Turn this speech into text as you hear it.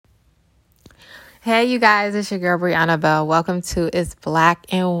Hey, you guys, it's your girl, Brianna Bell. Welcome to It's Black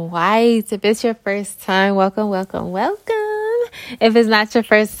and White. If it's your first time, welcome, welcome, welcome. If it's not your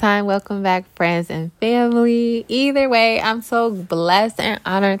first time, welcome back, friends and family. Either way, I'm so blessed and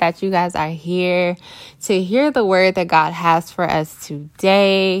honored that you guys are here to hear the word that God has for us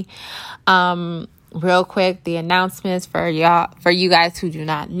today. Real quick, the announcements for you guys who do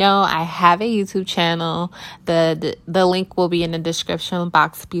not know, I have a YouTube channel. The link will be in the description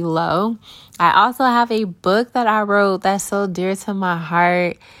box below. I also have a book that I wrote that's so dear to my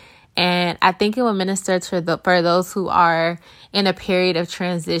heart, and I think it will minister to for those who are in a period of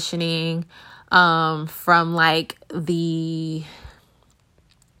transitioning from the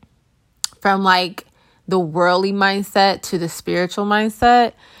worldly mindset to the spiritual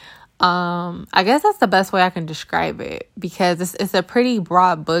mindset. I guess that's the best way I can describe it, because it's a pretty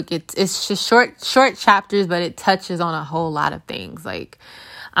broad book. It's just short chapters, but it touches on a whole lot of things.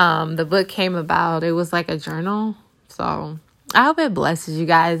 The book came about, it was like a journal. So I hope it blesses you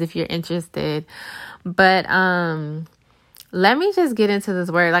guys if you're interested. But, let me just get into this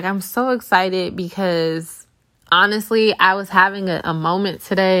word. I'm so excited because honestly, I was having a moment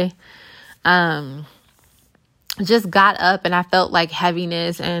today. Just got up and I felt like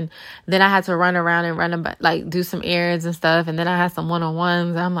heaviness, and then I had to run around and do some errands and stuff, and then I had some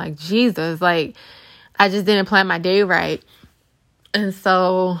one-on-ones. I'm like, Jesus, I just didn't plan my day right. And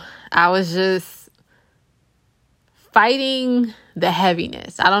so I was just fighting the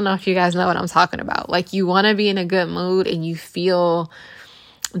heaviness. I don't know if you guys know what I'm talking about. You want to be in a good mood and you feel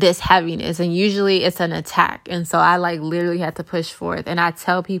this heaviness, and usually it's an attack. And so I literally had to push forth. And I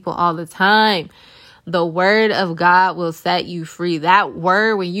tell people all the time, the word of God will set you free. That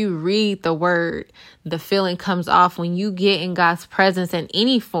word, when you read the word, the feeling comes off. When you get in God's presence in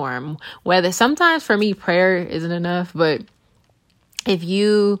any form, whether sometimes for me, prayer isn't enough, but if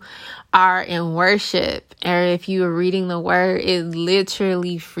you are in worship or if you are reading the word, it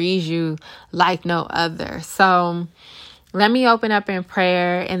literally frees you like no other. So let me open up in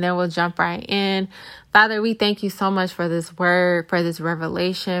prayer and then we'll jump right in. Father, we thank you so much for this word, for this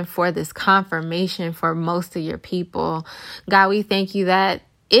revelation, for this confirmation for most of your people. God, we thank you that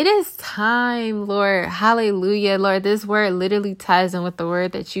it is time, Lord. Hallelujah, Lord. This word literally ties in with the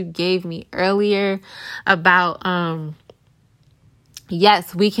word that you gave me earlier about,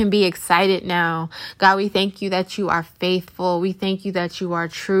 yes, we can be excited now. God, we thank you that you are faithful. We thank you that you are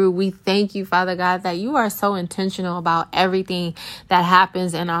true. We thank you, Father God, that you are so intentional about everything that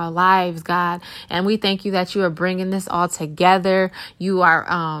happens in our lives, God. And we thank you that you are bringing this all together. You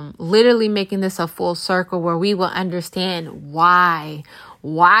are literally making this a full circle where we will understand why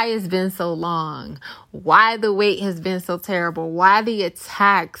it's been so long, why the wait has been so terrible, why the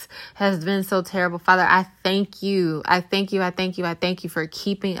attacks has been so terrible. Father, I thank you. I thank you. I thank you. I thank you for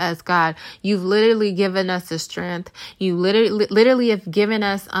keeping us, God. You've literally given us the strength. You literally have given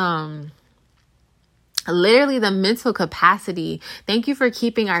us, literally the mental capacity. Thank you for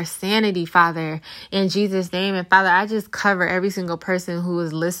keeping our sanity, Father, in Jesus' name. And Father, I just cover every single person who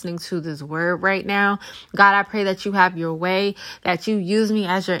is listening to this word right now. God, I pray that you have your way, that you use me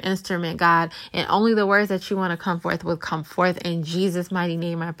as your instrument, God, and only the words that you want to come forth will come forth. In Jesus' mighty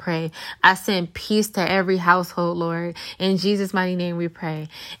name, I pray. I send peace to every household, Lord. In Jesus' mighty name, we pray.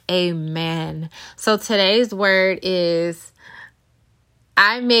 Amen. So today's word is,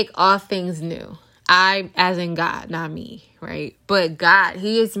 I make all things new. I, as in God, not me, right? But God,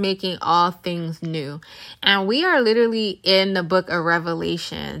 he is making all things new. And we are literally in the book of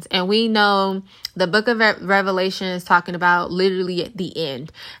Revelations. And we know the book of Revelation is talking about literally at the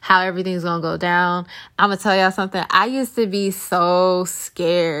end, how everything's going to go down. I'm going to tell y'all something. I used to be so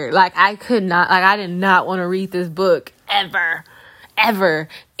scared. I did not want to read this book ever. And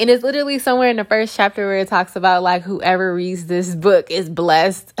it's literally somewhere in the first chapter where it talks about whoever reads this book is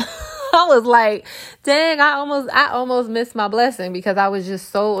blessed. I was like, dang, I almost missed my blessing because I was just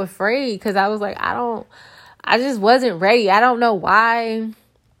so afraid, because I was like, I just wasn't ready. I don't know why.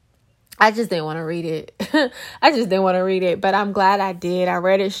 I just didn't want to read it. But I'm glad I did. I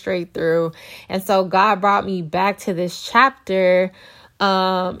read it straight through. And so God brought me back to this chapter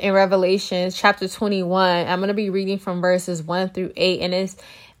in Revelations chapter 21. I'm going to be reading from verses 1-8. And it's,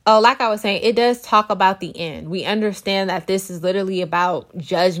 like I was saying, it does talk about the end. We understand that this is literally about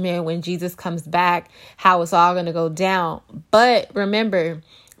judgment when Jesus comes back, how it's all going to go down. But remember,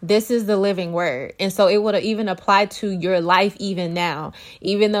 this is the living word. And so it would even apply to your life even now,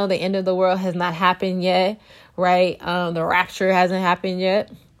 even though the end of the world has not happened yet, right? The rapture hasn't happened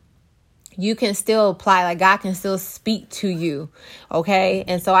yet. You can still apply, God can still speak to you. Okay.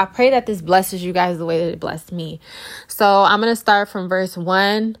 And so I pray that this blesses you guys the way that it blessed me. So I'm going to start from verse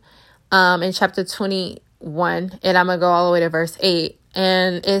 1 in chapter 21, and I'm going to go all the way to verse 8.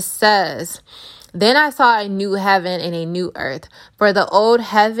 And it says, "Then I saw a new heaven and a new earth, for the old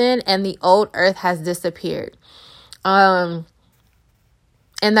heaven and the old earth has disappeared. And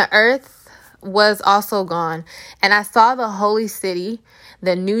the earth was also gone. And I saw the holy city,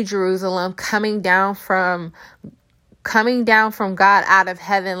 the new Jerusalem, coming down from God out of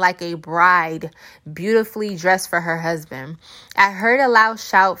heaven like a bride, beautifully dressed for her husband. I heard a loud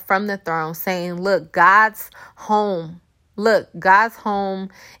shout from the throne saying, Look, God's home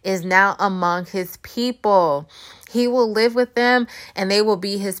is now among his people. He will live with them and they will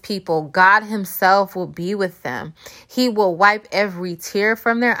be his people. God himself will be with them. He will wipe every tear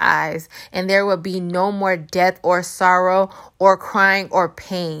from their eyes, and there will be no more death or sorrow or crying or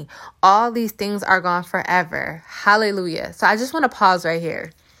pain. All these things are gone forever." Hallelujah. So I just want to pause right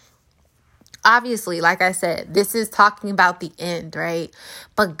here. Obviously, like I said, this is talking about the end, right?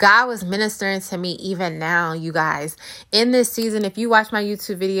 But God was ministering to me even now, you guys. In this season, if you watch my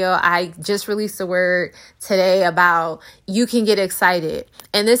YouTube video, I just released a word today about you can get excited.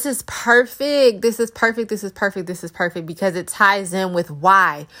 And this is perfect. This is perfect. This is perfect. This is perfect because it ties in with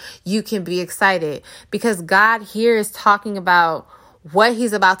why you can be excited. Because God here is talking about what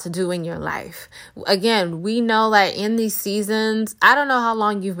he's about to do in your life. Again, we know that in these seasons, I don't know how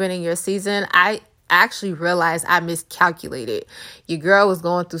long you've been in your season. I actually realized I miscalculated. Your girl was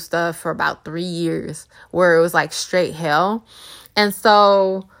going through stuff for about 3 years where it was like straight hell. And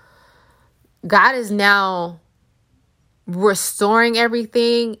so God is now restoring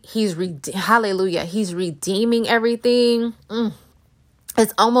everything. Hallelujah. He's redeeming everything.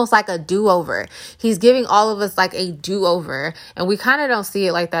 It's almost like a do-over. He's giving all of us like a do-over. And we kind of don't see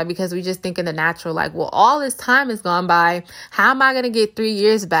it like that because we just think in the natural, like, well, all this time has gone by. How am I going to get 3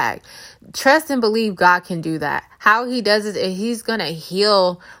 years back? Trust and believe God can do that. How he does it is he's going to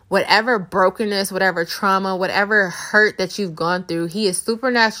heal whatever brokenness, whatever trauma, whatever hurt that you've gone through. He is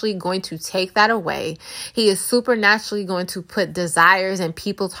supernaturally going to take that away. He is supernaturally going to put desires in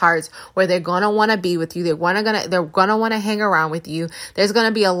people's hearts where they're going to want to be with you. They're going to want to hang around with you. There's going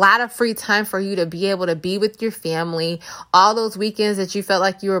to be a lot of free time for you to be able to be with your family. All those weekends that you felt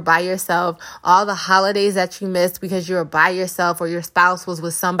like you were by yourself, all the holidays that you missed because you were by yourself or your spouse was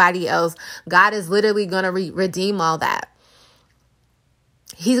with somebody else. God is literally going to redeem all that.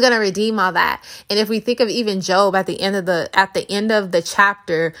 He's going to redeem all that. And if we think of even Job at the end of the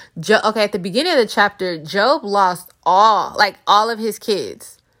chapter, at the beginning of the chapter, Job lost all of his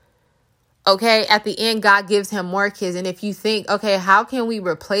kids. Okay. At the end, God gives him more kids. And if you think, okay, how can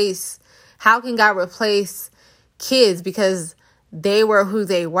God replace kids because they were who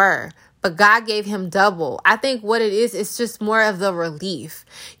they were? But God gave him double. I think what it is, it's just more of the relief.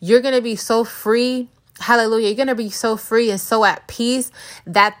 You're going to be so free. Hallelujah. You're going to be so free and so at peace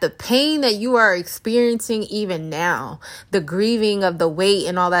that the pain that you are experiencing even now, the grieving of the weight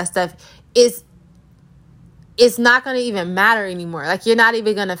and all that stuff, it's not going to even matter anymore. Like, you're not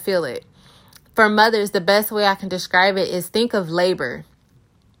even going to feel it. For mothers, the best way I can describe it is think of labor.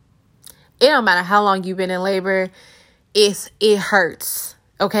 It don't matter how long you've been in labor. It hurts.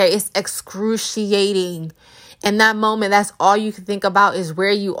 Okay. It's excruciating. In that moment, that's all you can think about is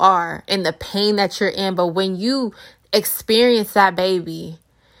where you are and the pain that you're in. But when you experience that baby,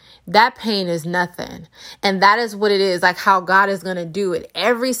 that pain is nothing. And that is what it is, like how God is going to do it.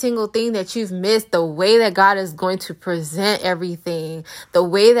 Every single thing that you've missed, the way that God is going to present everything, the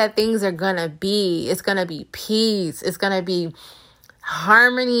way that things are going to be, it's going to be peace. It's going to be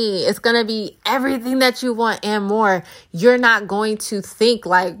harmony. It's going to be everything that you want and more. You're not going to think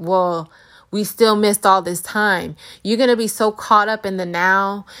like, well, we still missed all this time. You're going to be so caught up in the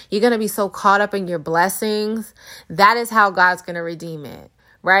now. You're going to be so caught up in your blessings. That is how God's going to redeem it.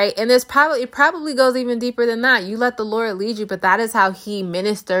 Right. And it probably goes even deeper than that. You let the Lord lead you, but that is how he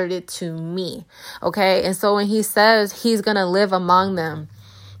ministered it to me. Okay. And so when he says he's going to live among them,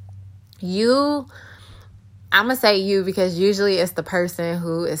 I'm going to say you because usually it's the person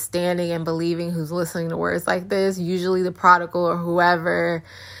who is standing and believing, who's listening to words like this, usually the prodigal or whoever.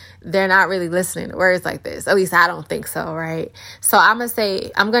 They're not really listening to words like this. At least I don't think so, right? So I'm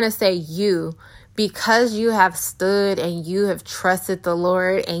going to say you, because you have stood and you have trusted the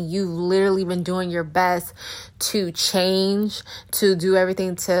Lord and you've literally been doing your best to change, to do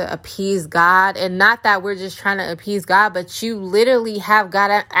everything to appease God. And not that we're just trying to appease God, but you literally have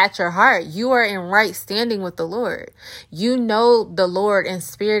God at your heart. You are in right standing with the Lord. You know the Lord in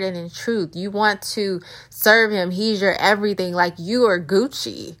spirit and in truth. You want to serve him. He's your everything. Like, you are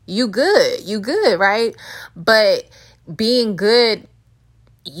Gucci. You good, right? But being good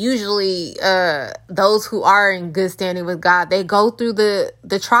usually those who are in good standing with God, they go through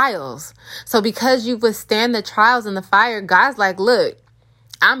the trials. So because you withstand the trials and the fire, God's like, look,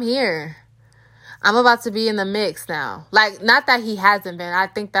 I'm here. I'm about to be in the mix now. Like, not that he hasn't been. I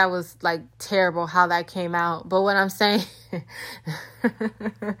think that was like terrible how that came out. But what I'm saying,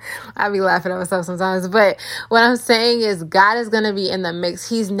 I be laughing at myself sometimes. But what I'm saying is God is going to be in the mix.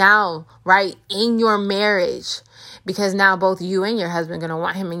 He's now right in your marriage. Because now both you and your husband are going to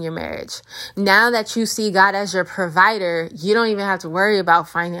want him in your marriage. Now that you see God as your provider, you don't even have to worry about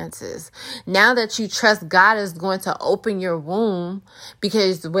finances. Now that you trust God is going to open your womb,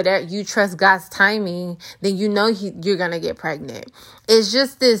 because whatever you trust God's timing, then you know you're going to get pregnant. It's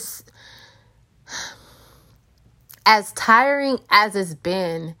just this, as tiring as it's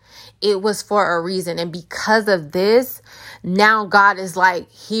been, it was for a reason. And because of this, now God is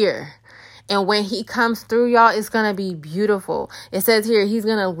like, here. And when he comes through, y'all, it's going to be beautiful. It says here, he's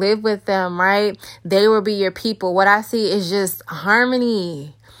going to live with them, right? They will be your people. What I see is just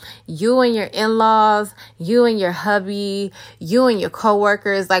harmony. You and your in-laws, you and your hubby, you and your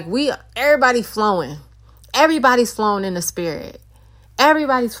coworkers. Like everybody's flowing. Everybody's flowing in the spirit.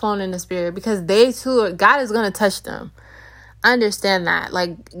 Everybody's flowing in the spirit because they too, God is going to touch them. Understand that.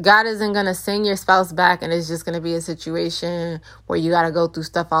 Like, God isn't going to send your spouse back and it's just going to be a situation where you got to go through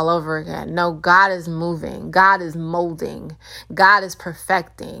stuff all over again. No, God is moving. God is molding. God is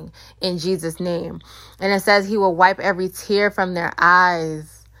perfecting in Jesus' name. And it says he will wipe every tear from their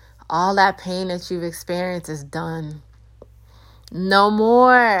eyes. All that pain that you've experienced is done. No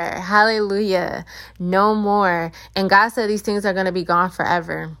more. Hallelujah. No more. And God said these things are going to be gone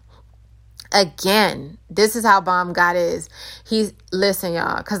forever. Again, this is how bomb God is. Listen,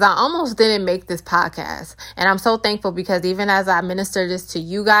 y'all, because I almost didn't make this podcast. And I'm so thankful because even as I minister this to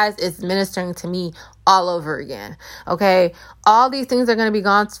you guys, it's ministering to me all over again. Okay. All these things are going to be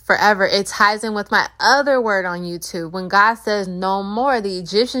gone forever. It ties in with my other word on YouTube. When God says no more, the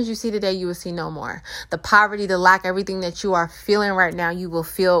Egyptians you see today, you will see no more. The poverty, the lack, everything that you are feeling right now, you will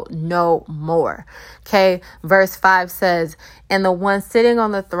feel no more. Okay. Verse 5 says, and the one sitting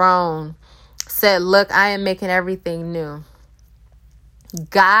on the throne said, look, I am making everything new.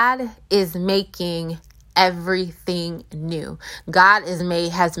 God is making everything new. God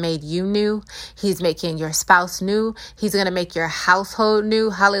has made you new. He's making your spouse new. He's going to make your household new.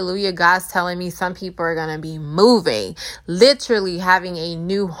 Hallelujah. God's telling me some people are going to be moving, literally having a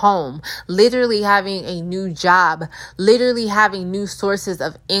new home, literally having a new job, literally having new sources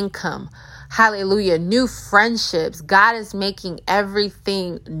of income. Hallelujah. New friendships. God is making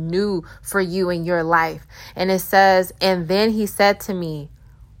everything new for you in your life. And it says, and then he said to me,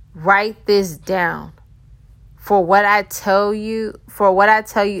 write this down. For what I tell you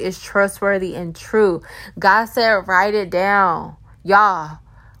is trustworthy and true. God said, write it down. Y'all,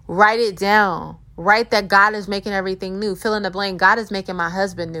 write it down. Write that God is making everything new. Fill in the blank. God is making my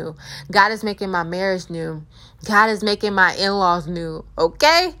husband new. God is making my marriage new. God is making my in-laws new.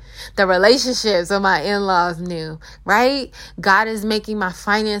 Okay? The relationships of my in-laws new. Right? God is making my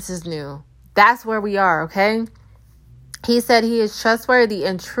finances new. That's where we are. Okay? He said he is trustworthy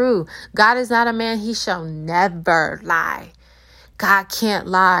and true. God is not a man. He shall never lie. God can't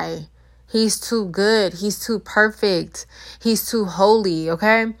lie. He's too good. He's too perfect. He's too holy.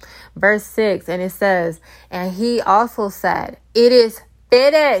 Okay. Verse 6. And it says, and he also said, it is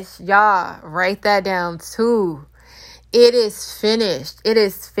finished. Y'all write that down too. It is finished. It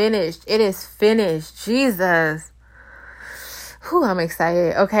is finished. It is finished. Jesus. Whew, I'm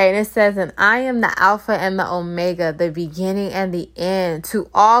excited. Okay, and it says, and I am the Alpha and the Omega, the beginning and the end. To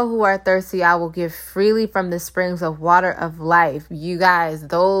all who are thirsty, I will give freely from the springs of water of life. You guys,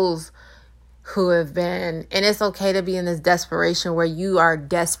 those who have been, and it's okay to be in this desperation where you are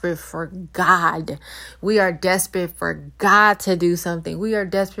desperate for God. We are desperate for God to do something. We are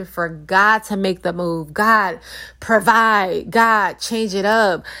desperate for God to make the move. God, provide. God, change it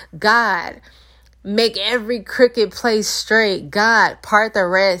up. God, make every crooked place straight. God, part the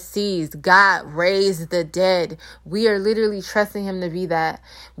Red Seas. God, raise the dead. We are literally trusting him to be that.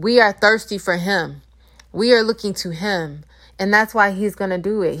 We are thirsty for him. We are looking to him. And that's why he's going to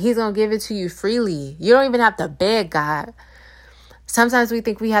do it. He's going to give it to you freely. You don't even have to beg God. Sometimes we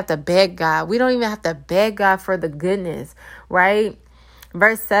think we have to beg God. We don't even have to beg God for the goodness, right?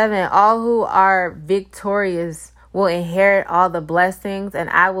 Verse 7, all who are victorious will inherit all the blessings, and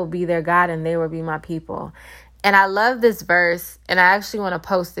I will be their God and they will be my people. And I love this verse, and I actually want to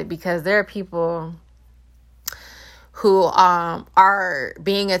post it because there are people who are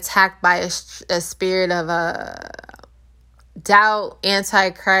being attacked by a spirit of doubt,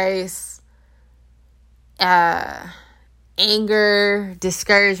 antichrist, anger,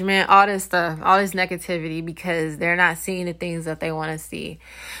 discouragement, all this stuff, all this negativity, because they're not seeing the things that they want to see.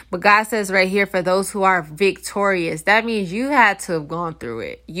 But God says right here, for those who are victorious, that means you had to have gone through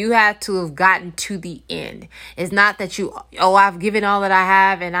it. You had to have gotten to the end. It's not that I've given all that I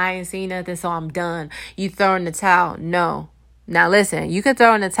have and I ain't seen nothing, so I'm done. You throw in the towel. No. Now listen, you can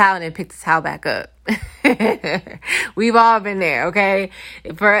throw in the towel and then pick the towel back up. We've all been there, okay?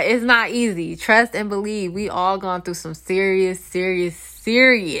 It's not easy. Trust and believe. We all gone through some serious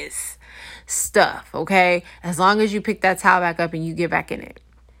stuff, okay? As long as you pick that towel back up and you get back in it.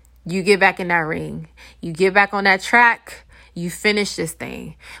 You get back in that ring. You get back on that track. You finish this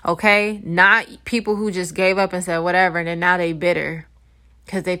thing, okay? Not people who just gave up and said whatever, and then now they bitter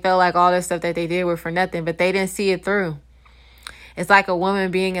because they felt like all this stuff that they did were for nothing, but they didn't see it through. It's like a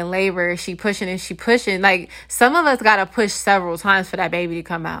woman being in labor. She pushing and she pushing. Like, some of us got to push several times for that baby to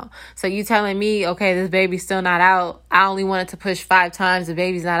come out. So you telling me, okay, this baby's still not out. I only wanted to push 5 times. The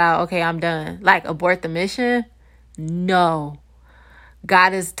baby's not out. Okay, I'm done. Like, abort the mission? No.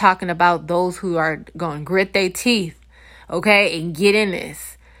 God is talking about those who are going to grit their teeth, okay, and get in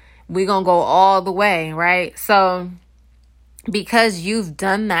this. We're going to go all the way, right? So because you've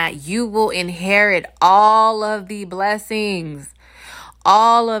done that, you will inherit all of the blessings.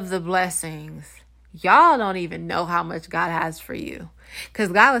 All of the blessings. Y'all don't even know how much God has for you.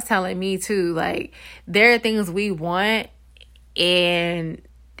 Because God was telling me too, like, there are things we want and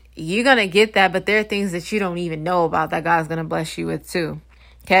you're going to get that, but there are things that you don't even know about that God's going to bless you with too.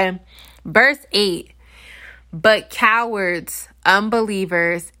 Okay. Verse 8, but cowards,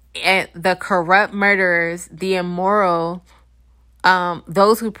 unbelievers, and the corrupt murderers, the immoral,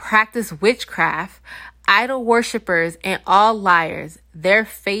 those who practice witchcraft, idol worshippers, and all liars, their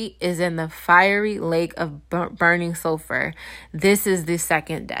fate is in the fiery lake of burning sulfur. This is the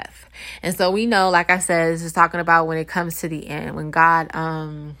second death. And so we know, like I said, this is talking about when it comes to the end, when God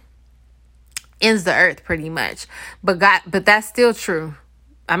ends the earth pretty much. But that's still true.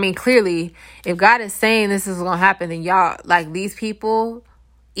 I mean, clearly, if God is saying this is going to happen, then y'all, like these people,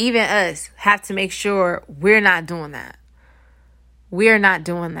 even us, have to make sure we're not doing that. We are not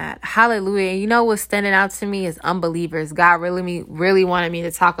doing that. Hallelujah. You know what's standing out to me is unbelievers. God really wanted me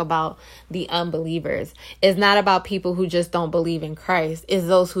to talk about the unbelievers. It's not about people who just don't believe in Christ. It's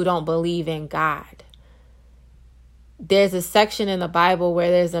those who don't believe in God. There's a section in the Bible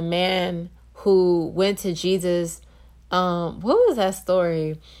where there's a man who went to Jesus. What was that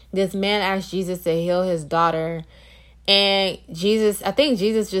story? This man asked Jesus to heal his daughter. And I think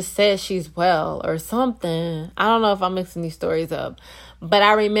Jesus just said she's well or something. I don't know if I'm mixing these stories up. But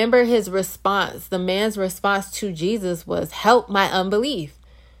I remember his response. The man's response to Jesus was, help my unbelief.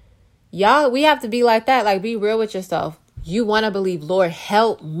 Y'all, we have to be like that. Like, be real with yourself. You want to believe, Lord,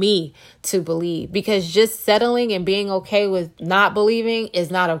 help me to believe. Because just settling and being okay with not believing is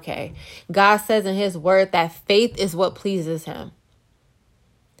not okay. God says in his word that faith is what pleases him.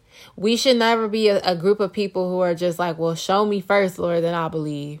 We should never be a group of people who are just like, well, show me first, Lord, then I'll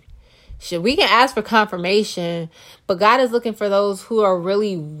believe. We can ask for confirmation, but God is looking for those who are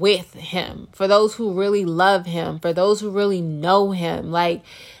really with him, for those who really love him, for those who really know him. Like,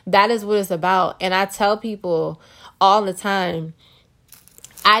 that is what it's about. And I tell people all the time,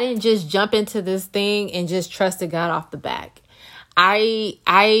 I didn't just jump into this thing and just trusted God off the back. I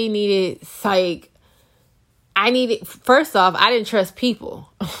needed, first off, I didn't trust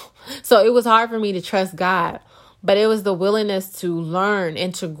people. So it was hard for me to trust God, but it was the willingness to learn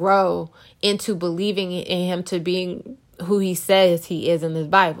and to grow into believing in him, to being who he says he is in this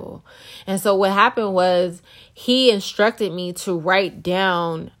Bible. And so what happened was he instructed me to write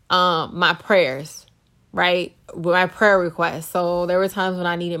down my prayers, right? My prayer requests. So there were times when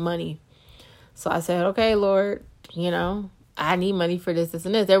I needed money. So I said, okay, Lord, I need money for this,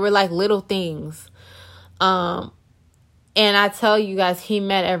 and this. There were like little things. And I tell you guys, he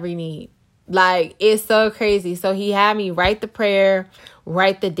met every need. Like, it's so crazy. So he had me write the prayer,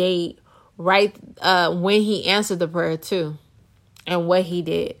 write the date, write when he answered the prayer too, and what he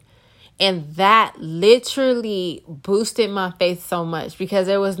did. And that literally boosted my faith so much, because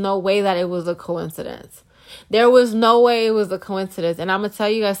there was no way that it was a coincidence. There was no way it was a coincidence. And I'm going to tell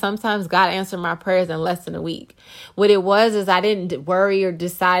you guys, sometimes God answered my prayers in less than a week. What it was is I didn't worry or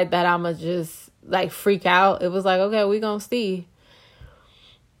decide that I'm going to just freak out. It was like, okay, we gonna see.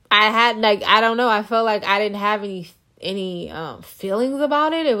 I don't know. I felt like I didn't have any feelings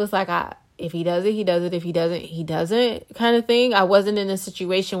about it. It was like, if he does it, he does it. If he doesn't, he doesn't, kind of thing. I wasn't in a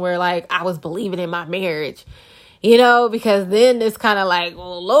situation where like I was believing in my marriage. because then it's kind of like,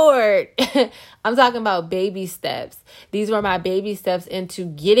 well, Lord, I'm talking about baby steps. These were my baby steps into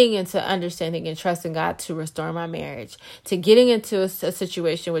getting into understanding and trusting God to restore my marriage, to getting into a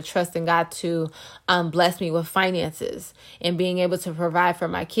situation with trusting God to bless me with finances and being able to provide for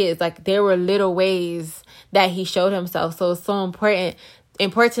my kids. Like, there were little ways that he showed himself. So it's so important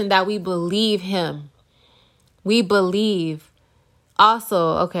that we believe him. We believe.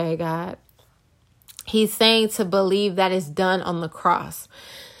 Also, okay, God, he's saying to believe that it's done on the cross.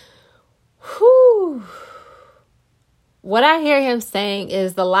 Whew. What I hear him saying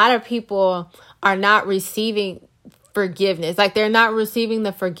is a lot of people are not receiving forgiveness. Like, they're not receiving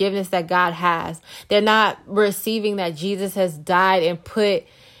the forgiveness that God has. They're not receiving that Jesus has died and put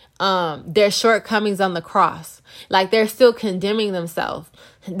their shortcomings on the cross. Like, they're still condemning themselves.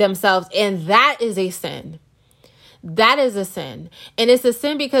 And that is a sin. That is a sin. And it's a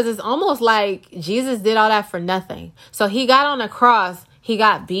sin because it's almost like Jesus did all that for nothing. So he got on the cross, he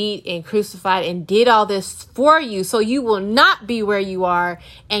got beat and crucified and did all this for you. So you will not be where you are,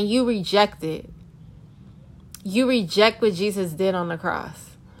 and you reject it. You reject what Jesus did on the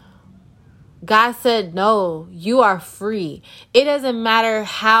cross. God said, no, you are free. It doesn't matter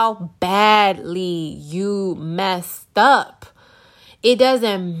how badly you messed up. It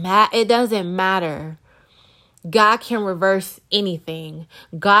doesn't matter. God can reverse anything.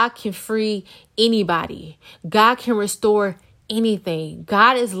 God can free anybody. God can restore anything.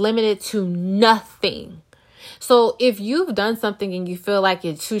 God is limited to nothing. So if you've done something and you feel like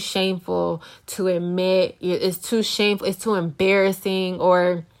it's too shameful to admit, it's too shameful, it's too embarrassing,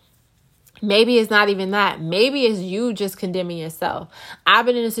 or maybe it's not even that. Maybe it's you just condemning yourself. I've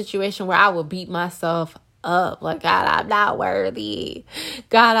been in a situation where I will beat myself up. Like, God, I'm not worthy.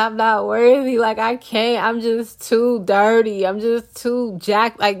 God, I'm not worthy. Like, I can't. I'm just too dirty. I'm just too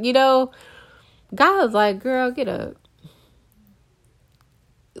jacked. Like, God was like, girl, get up.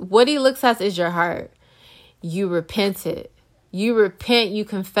 What he looks at is your heart. You repented. You repent. You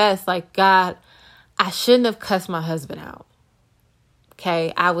confess, like, God, I shouldn't have cussed my husband out.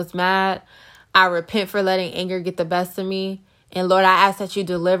 Okay, I was mad. I repent for letting anger get the best of me. And Lord, I ask that you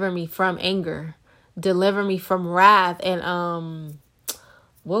deliver me from anger. Deliver me from wrath. And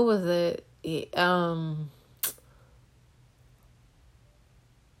what was it?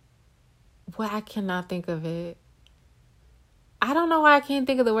 What, I cannot think of it. I don't know why I can't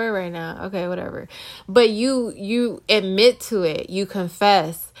think of the word right now. Okay, whatever. But you admit to it. You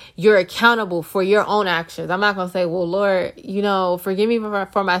confess. You're accountable for your own actions. I'm not going to say, well, Lord, forgive me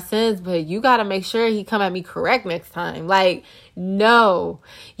for my sins, but you got to make sure he come at me correct next time. Like, no,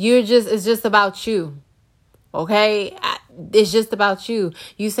 it's just about you. Okay. It's just about you.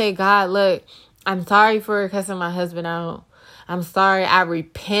 You say, God, look, I'm sorry for cussing my husband out. I'm sorry. I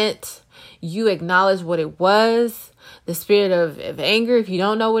repent. You acknowledge what it was. The spirit of anger. If you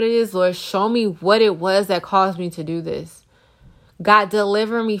don't know what it is, Lord, show me what it was that caused me to do this. God,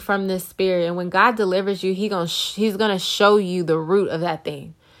 deliver me from this spirit. And when God delivers you, he's going to show you the root of that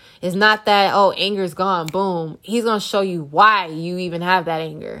thing. It's not that, anger's gone, boom. He's going to show you why you even have that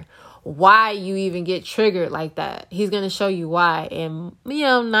anger. Why you even get triggered like that. He's going to show you why. And,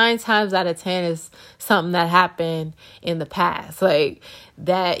 9 times out of 10 is something that happened in the past. Like,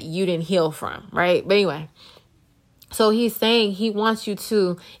 that you didn't heal from, right? But anyway. So he's saying he wants you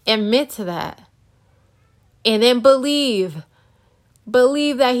to admit to that. And then believe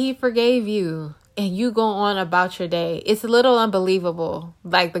that he forgave you. And you go on about your day. It's a little unbelievable.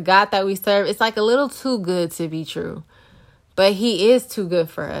 Like, the God that we serve, it's like a little too good to be true. But he is too good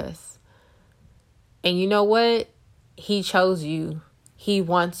for us. And you know what? He chose you. He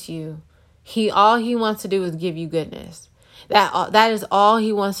wants you. All he wants to do is give you goodness. That is all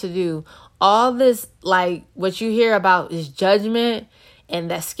he wants to do. All this, like, what you hear about is judgment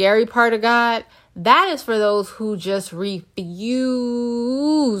and that scary part of God. That is for those who just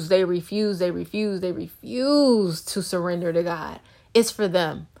refuse. They refuse to surrender to God. It's for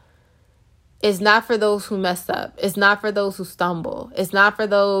them. It's not for those who mess up. It's not for those who stumble. It's not for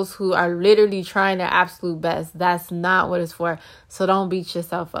those who are literally trying their absolute best. That's not what it's for. So don't beat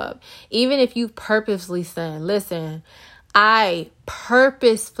yourself up. Even if you purposely sin. Listen, I don't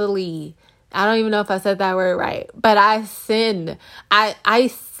even know if I said that word right, but I sinned. I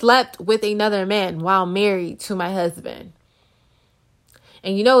slept with another man while married to my husband.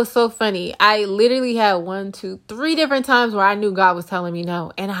 And it's so funny. I literally had 1, 2, 3 different times where I knew God was telling me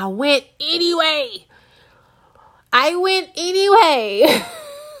no. And I went anyway.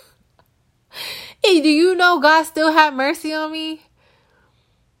 Hey, do you know God still had mercy on me?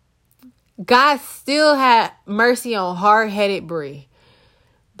 God still had mercy on hard-headed Brie.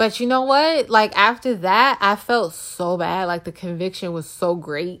 But you know what? Like, after that, I felt so bad. Like, the conviction was so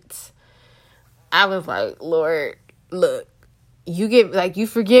great. I was like, Lord, look, you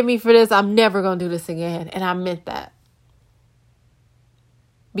forgive me for this. I'm never going to do this again. And I meant that.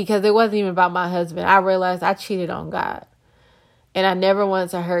 Because it wasn't even about my husband. I realized I cheated on God. And I never wanted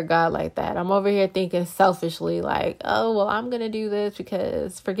to hurt God like that. I'm over here thinking selfishly like, oh, well, I'm going to do this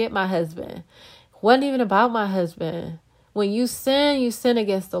because forget my husband. It wasn't even about my husband. When you sin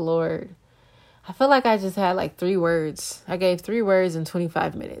against the Lord. I feel like I just had like 3 words. I gave 3 words in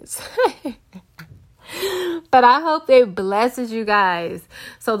 25 minutes. But I hope it blesses you guys.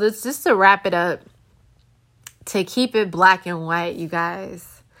 So this, just to wrap it up, to keep it black and white, you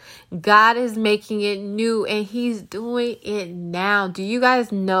guys. God is making it new and he's doing it now. Do you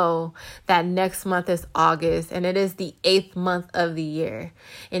guys know that next month is August and it is the 8th month of the year?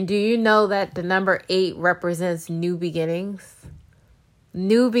 And do you know that the number 8 represents new beginnings?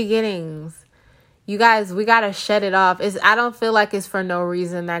 New beginnings. You guys, we got to shut it off. I don't feel like it's for no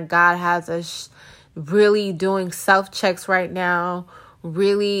reason that God has us really doing self-checks right now.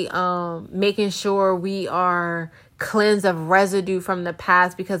 Really making sure we are cleansed of residue from the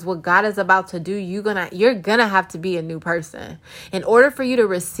past, because what God is about to do, you're gonna have to be a new person. In order for you to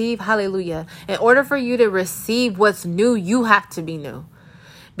receive, hallelujah, in order for you to receive what's new, you have to be new.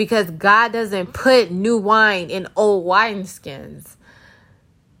 Because God doesn't put new wine in old wineskins.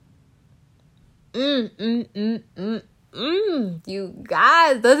 You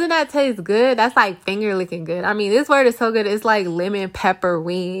guys, doesn't that taste good? That's like finger licking good. I mean, this word is so good. It's like lemon pepper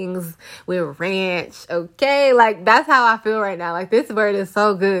wings with ranch. Okay. Like, that's how I feel right now. Like, this word is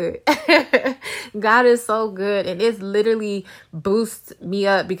so good. God is so good. And it's literally boosts me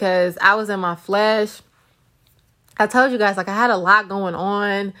up because I was in my flesh. I told you guys, like, I had a lot going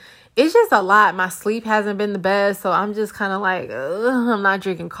on. It's just a lot. My sleep hasn't been the best. So I'm just kind of like, I'm not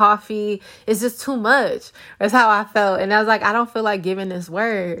drinking coffee. It's just too much. That's how I felt. And I was like, I don't feel like giving this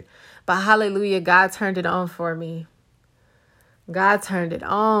word. But hallelujah, God turned it on for me. God turned it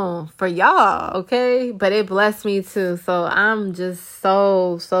on for y'all. Okay. But it blessed me too. So I'm just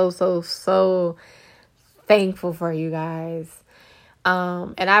so thankful for you guys.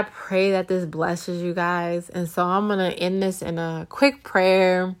 And I pray that this blesses you guys. And so I'm going to end this in a quick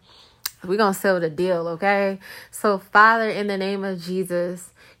prayer. We're going to seal the deal, okay? So, Father, in the name of Jesus,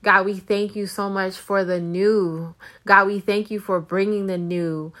 God, we thank you so much for the new. God, we thank you for bringing the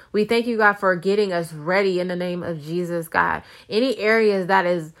new. We thank you, God, for getting us ready in the name of Jesus, God. Any areas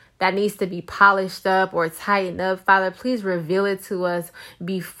that needs to be polished up or tightened up, Father, please reveal it to us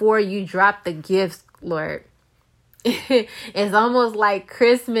before you drop the gifts, Lord. It's almost like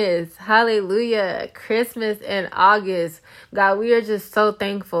Christmas. Hallelujah. Christmas in August. God, we are just so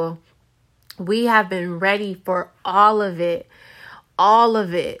thankful. We have been ready for all of it. All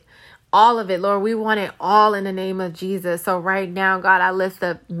of it. All of it. Lord, we want it all in the name of Jesus. So right now, God, I lift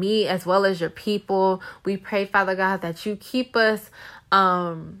up me as well as your people. We pray, Father God, that you keep us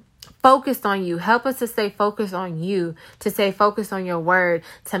focused on you. Help us to stay focused on you, to stay focused on your word,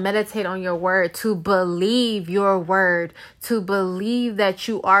 to meditate on your word, to believe your word, to believe that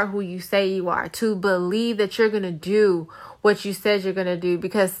you are who you say you are, to believe that you're going to do what you said you're going to do.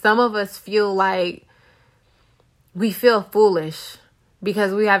 Because some of us feel like we feel foolish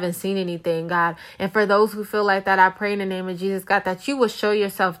because we haven't seen anything, God. And for those who feel like that, I pray in the name of Jesus, God, that you will show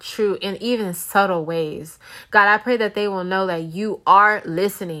yourself true in even subtle ways. God, I pray that they will know that you are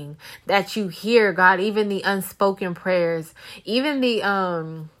listening, that you hear, God, even the unspoken prayers, even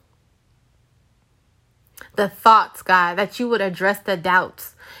the thoughts, God, that you would address the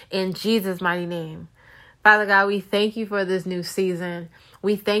doubts in Jesus' mighty name. Father God, we thank you for this new season.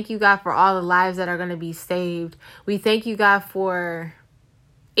 We thank you, God, for all the lives that are going to be saved. We thank you, God, for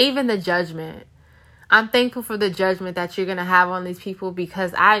even the judgment. I'm thankful for the judgment that you're going to have on these people,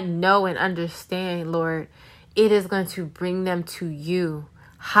 because I know and understand, Lord, it is going to bring them to you.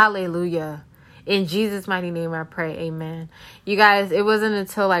 Hallelujah. In Jesus' mighty name, I pray. Amen. You guys, it wasn't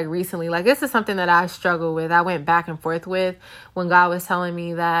until like recently, like this is something that I struggle with. I went back and forth with when God was telling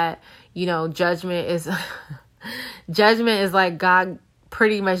me that, you know, judgment is like God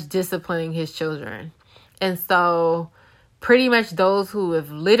pretty much disciplining his children. And so pretty much those who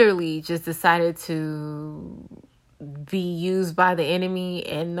have literally just decided to be used by the enemy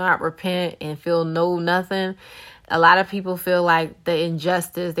and not repent and feel nothing. A lot of people feel like the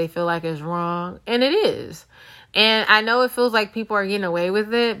injustice, they feel like it's wrong. And it is. And I know it feels like people are getting away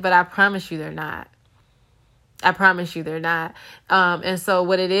with it, but I promise you they're not. I promise you they're not. And so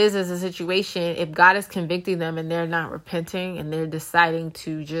what it is a situation, if God is convicting them and they're not repenting and they're deciding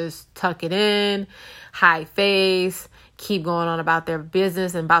to just tuck it in, hide face, keep going on about their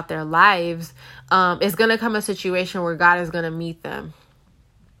business and about their lives, it's going to come a situation where God is going to meet them.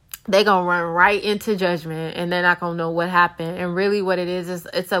 They're going to run right into judgment and they're not going to know what happened. And really what it is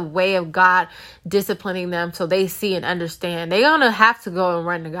it's a way of God disciplining them so they see and understand. They're going to have to go and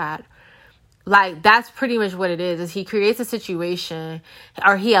run to God. Like, that's pretty much what it is he creates a situation,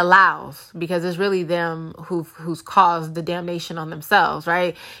 or he allows, because it's really them who's caused the damnation on themselves,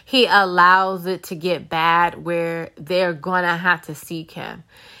 right? He allows it to get bad where they're going to have to seek him.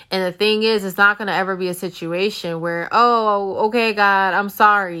 And the thing is, it's not going to ever be a situation where, oh, okay, God, I'm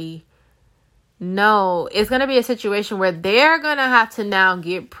sorry. No, it's going to be a situation where they're going to have to now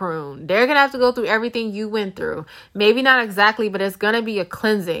get pruned. They're going to have to go through everything you went through. Maybe not exactly, but it's going to be a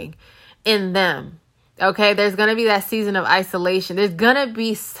cleansing in them. Okay, there's going to be that season of isolation. There's going to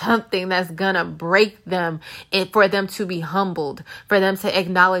be something that's going to break them and for them to be humbled, for them to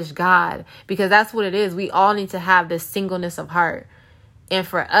acknowledge God, because that's what it is. We all need to have this singleness of heart. And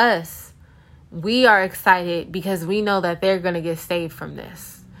for us, we are excited because we know that they're going to get saved from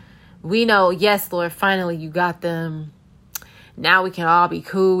this. We know, yes, Lord, finally you got them. Now we can all be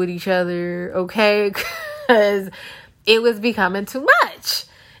cool with each other, okay? Because it was becoming too much.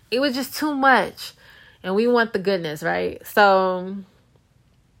 It was just too much. And we want the goodness, right? So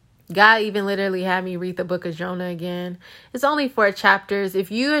God even literally had me read the book of Jonah again. It's only 4 chapters.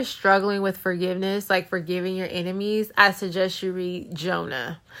 If you are struggling with forgiveness, like forgiving your enemies, I suggest you read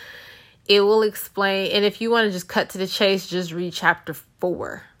Jonah. It will explain. And if you want to just cut to the chase, just read chapter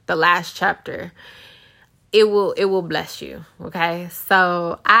 4, the last chapter. It will bless you. Okay.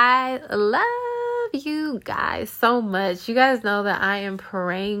 So I love you guys so much. You guys know that I am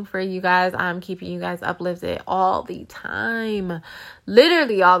praying for you guys. I'm keeping you guys uplifted all the time,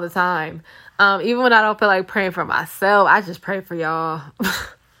 literally all the time. Even when I don't feel like praying for myself, I just pray for y'all.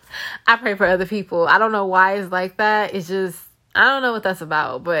 I pray for other people. I don't know why it's like that. It's just, I don't know what that's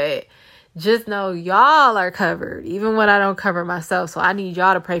about, but just know y'all are covered, even when I don't cover myself. So I need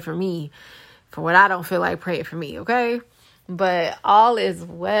y'all to pray for me for what I don't feel like praying for me. Okay. But all is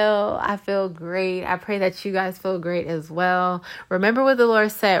well. I feel great. I pray that you guys feel great as well. Remember what the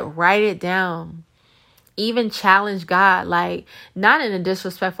Lord said. Write it down. Even challenge God, like not in a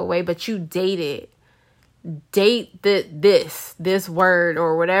disrespectful way, but you date it. Date this word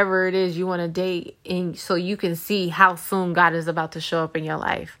or whatever it is you want to date, and so you can see how soon God is about to show up in your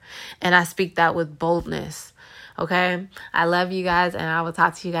life. And I speak that with boldness. Okay. I love you guys, and I will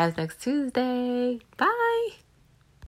talk to you guys next Tuesday. Bye.